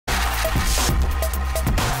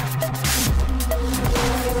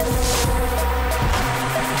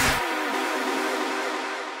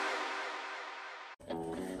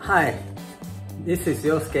Hi, this is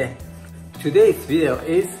Yosuke. Today's video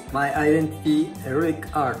is my identity,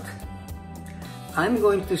 Erotic Art. I'm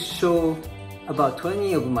going to show about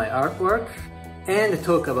 20 of my artwork and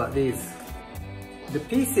talk about these. The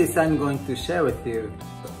pieces I'm going to share with you,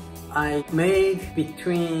 I made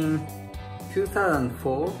between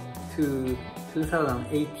 2004 to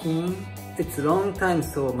 2018. It's a long time,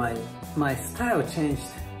 so my style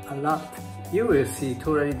changed a lot. You will see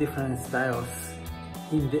totally different styles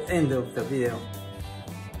in the end of the video.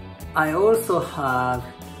 I also have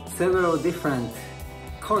several different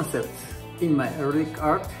concepts in my erotic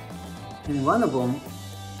art, and one of them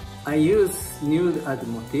I use nude as a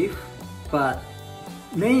motif, but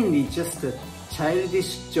mainly just the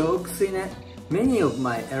childish jokes in it. Many of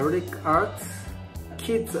my erotic arts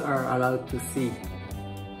kids are allowed to see,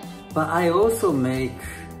 but I also make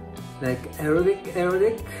like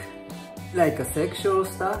erotic, like a sexual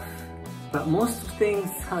stuff, but most things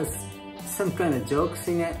has some kind of jokes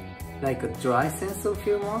in it, like a dry sense of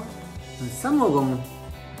humor. And some of them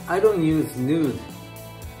I don't use nude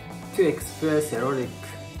to express erotic.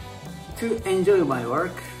 To enjoy my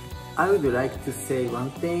work, I would like to say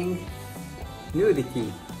one thing: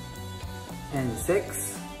 nudity and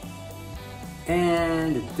sex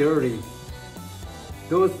and dirty.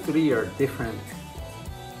 Those three are different.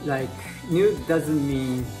 Like nude doesn't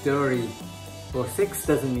mean dirty, or sex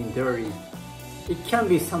doesn't mean dirty. It can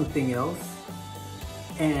be something else,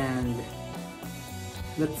 and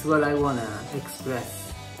that's what I wanna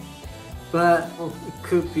express. But it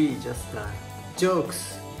could be just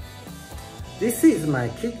jokes. This is my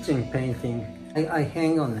kitchen painting. I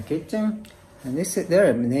hang on the kitchen, and there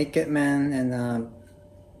are naked man and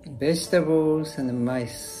vegetables and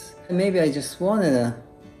mice. Maybe I just wanted to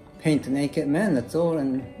paint a naked man, that's all,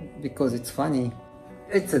 and because it's funny.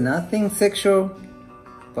 It's nothing sexual,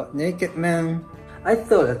 but naked man. I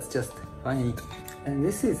thought that's just funny. And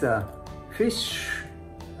this is a fish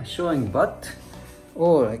showing butt,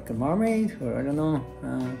 or like a mermaid, or I don't know.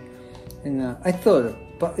 And I thought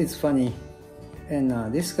butt is funny.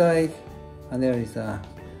 And this guy, there is a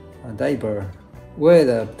diver. Where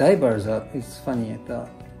the divers are, it's funny, I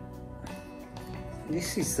thought.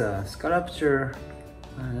 This is a sculpture.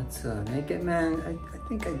 That's a naked man. I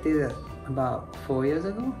think I did it about 4 years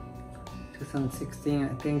ago, 2016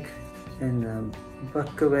 I think. And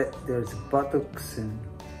back of it there's buttocks, and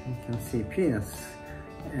you can see penis.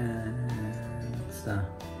 And it's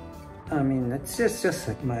I mean, it's just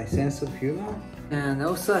like my sense of humor. And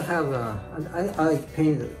also I have I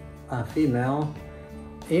paint a female.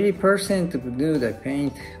 80% of nude I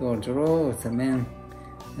paint or draw is a man,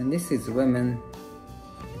 and this is women.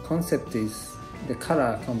 The concept is the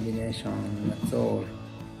color combination, that's all.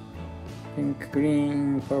 Pink,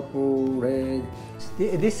 green, purple, red.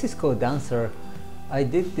 This is called Dancer. I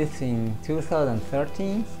did this in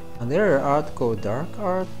 2013. There are art called dark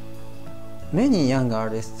art. Many young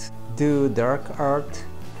artists do dark art,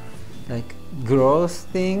 like gross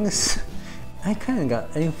things. I kind of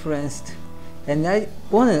got influenced, and I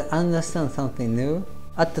wanted to understand something new.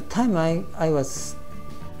 At the time I was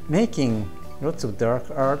making lots of dark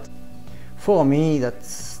art. For me,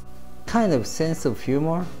 that's kind of sense of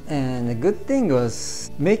humor. And the good thing was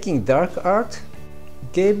making dark art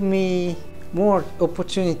gave me more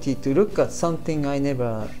opportunity to look at something I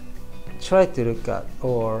never tried to look at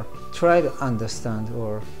or try to understand,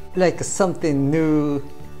 or like something new,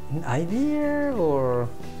 an idea, or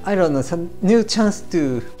I don't know, some new chance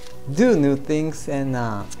to do new things. And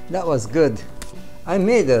that was good. I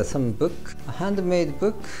made some book, a handmade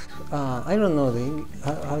book. I don't know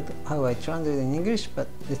how I translate it in English, but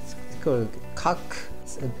it's called cock.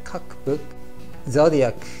 It's a cock book.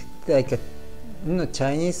 Zodiac, like a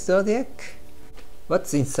Chinese zodiac.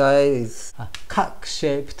 What's inside is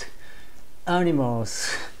cock-shaped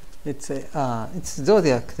animals. It's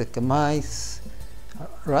zodiac, like a mice,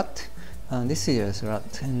 rat. This year's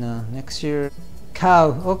rat, and next year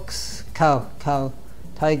cow, ox, cow,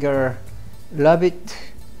 tiger, rabbit,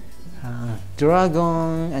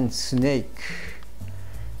 dragon, and snake.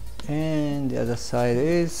 And the other side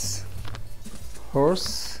is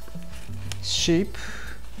horse, sheep,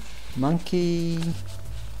 monkey,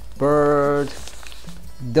 bird,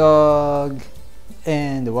 dog,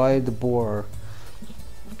 and wild boar.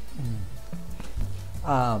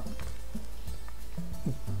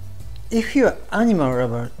 If you're animal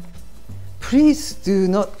lover, please do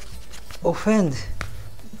not offend,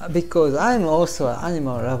 because I'm also an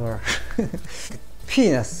animal lover.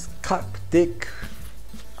 Penis, cock, dick.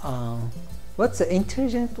 What's the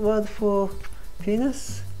intelligent word for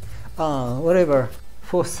penis? Whatever.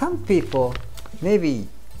 For some people, maybe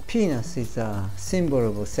penis is a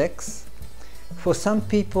symbol of sex. For some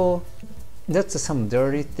people, that's some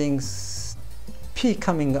dirty things, pee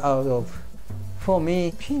coming out of. For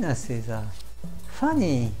me, penis is a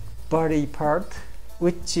funny body part,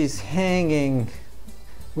 which is hanging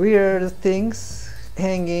weird things,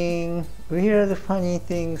 hanging weird funny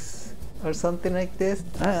things, or something like this.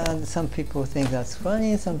 And some people think that's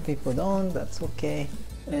funny, some people don't, that's okay.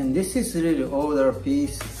 And this is really older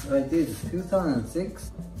piece I did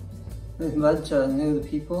 2006 with a bunch of nude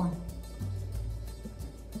people.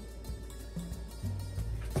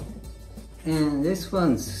 And this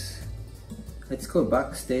one's, it's called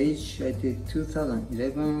Backstage. I did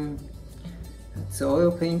 2011. It's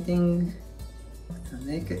oil painting. It's a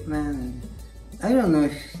naked man. I don't know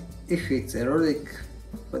if it's erotic,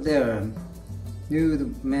 but there are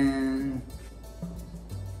nude man.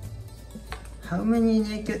 How many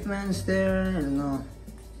naked men's there? I don't know.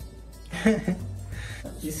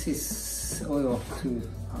 This is oil too.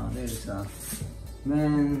 There's a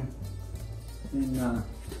man in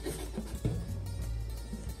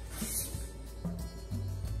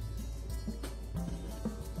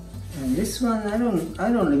and this one I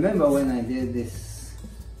don't remember when I did this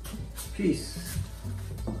piece.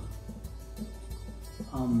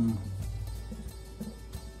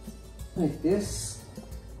 Like this.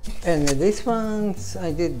 And this ones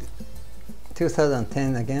I did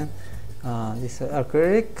 2010 again. This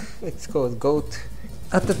acrylic, it's called Goat.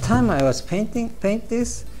 At the time I was paint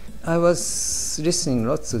this, I was listening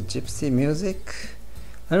lots of gypsy music.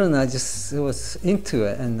 I don't know, I just was into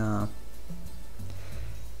it, and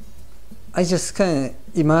I just kind of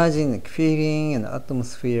imagine like feeling and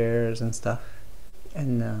atmospheres and stuff,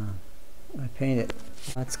 and I painted.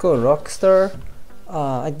 It's called Rockstar.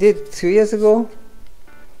 I did 2 years ago.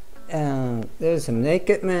 And there's a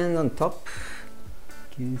naked man on top.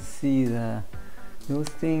 You can see those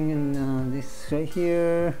thing and this right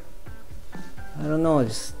here. I don't know,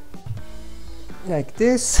 just like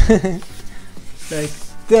this, like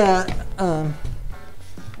that,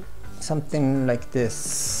 something like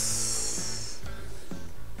this.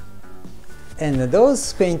 And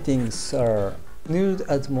those paintings are nude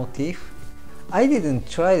as motif. I didn't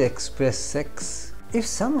try to express sex. If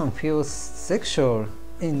someone feels sexual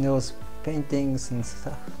in those paintings and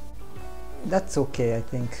stuff, that's okay, I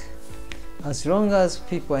think. As long as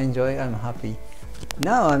people enjoy, I'm happy.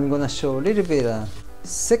 Now I'm gonna show a little bit of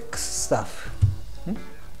sex stuff.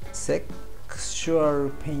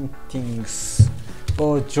 Sexual paintings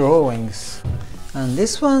or drawings. And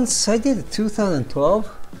this one's I did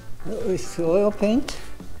 2012 with oil paint.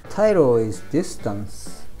 Title is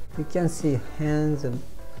Distance. You can see hands and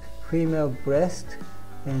female breast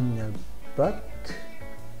and butt,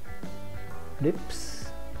 lips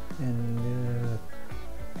and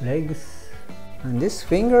legs, and this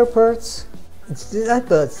finger parts, it's that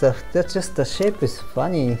bad stuff. That's just the shape is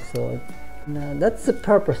funny, so that's the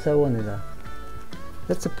purpose I wanted to,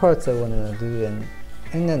 that's the parts I wanted to do,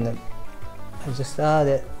 and then I just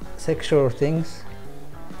added sexual things.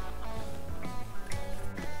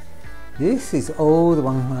 This is old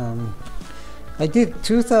one. I did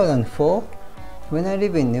 2004 when I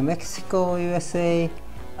live in New Mexico, USA.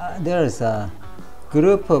 There's a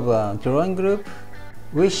group of drawing group.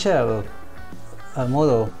 We share a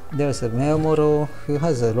model. There's a male model who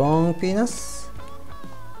has a long penis,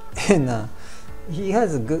 and he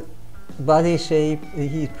has a good body shape.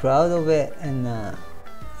 He's proud of it, and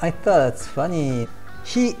I thought that's funny.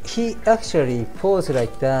 He actually posed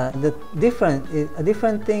like that. A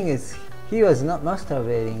different thing is he was not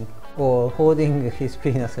masturbating or holding his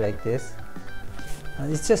penis like this.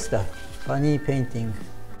 It's just a funny painting.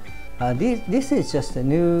 This is just a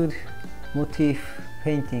nude motif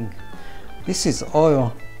painting. This is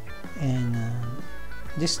oil, and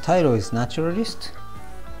this title is Naturalist.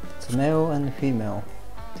 It's male and female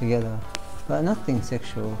together, but nothing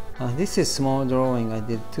sexual. This is small drawing I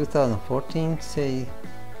did 2014, say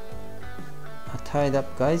tied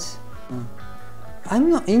up guys. I'm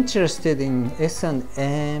not interested in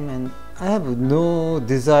S&M, and I have no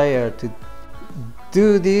desire to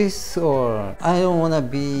do this, or I don't want to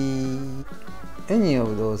be any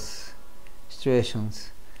of those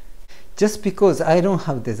situations. Just because I don't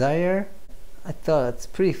have desire, I thought it's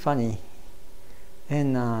pretty funny.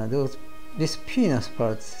 And this penis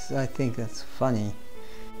parts, I think that's funny.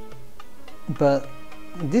 But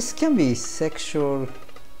this can be sexual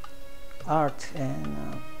art, and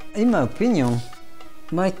in my opinion,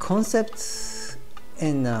 my concepts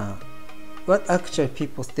and what actual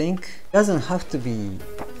people think doesn't have to be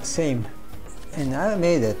same. And I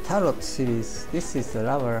made a tarot series. This is the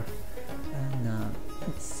lover, and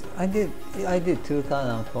I did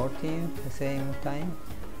 2014 the same time.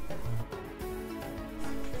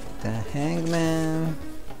 The Hangman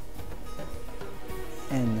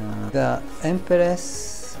and the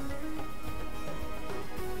Empress,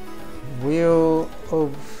 Wheel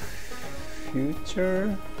of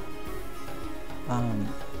Future.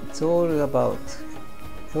 It's all about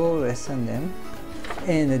all S&M,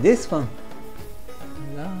 and this one.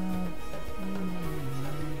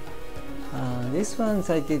 This one's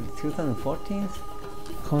I did 2014.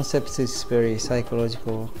 Concept is very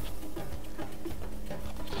psychological.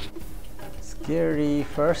 Scary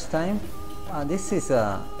first time. This is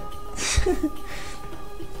a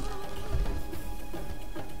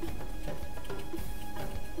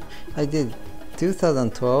I did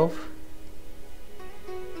 2012.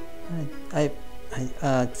 I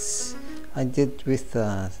did with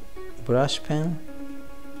a brush pen,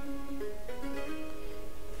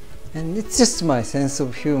 and it's just my sense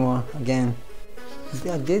of humor again.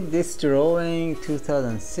 I did this drawing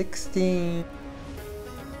 2016.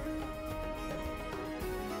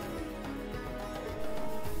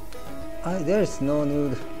 There is no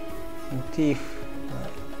nude motif.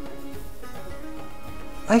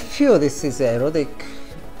 I feel this is erotic.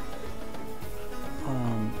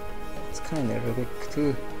 It's kind of erotic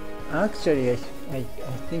too. Actually, I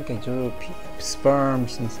think I drew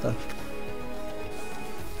sperms and stuff.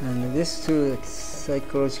 And this too, like,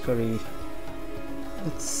 psychologically,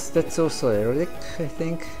 that's also erotic, I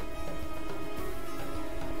think.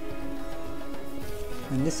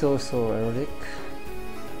 And this also erotic.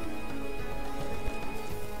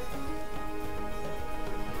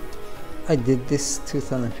 I did this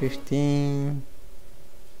 2015.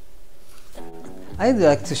 I'd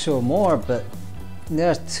like to show more, but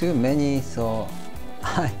there are too many, so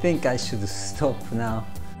I think I should stop now.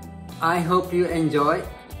 I hope you enjoy,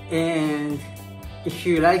 and if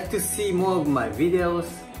you like to see more of my videos,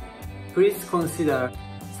 please consider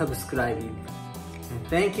subscribing. And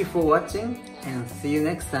thank you for watching, and see you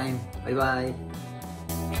next time. Bye bye.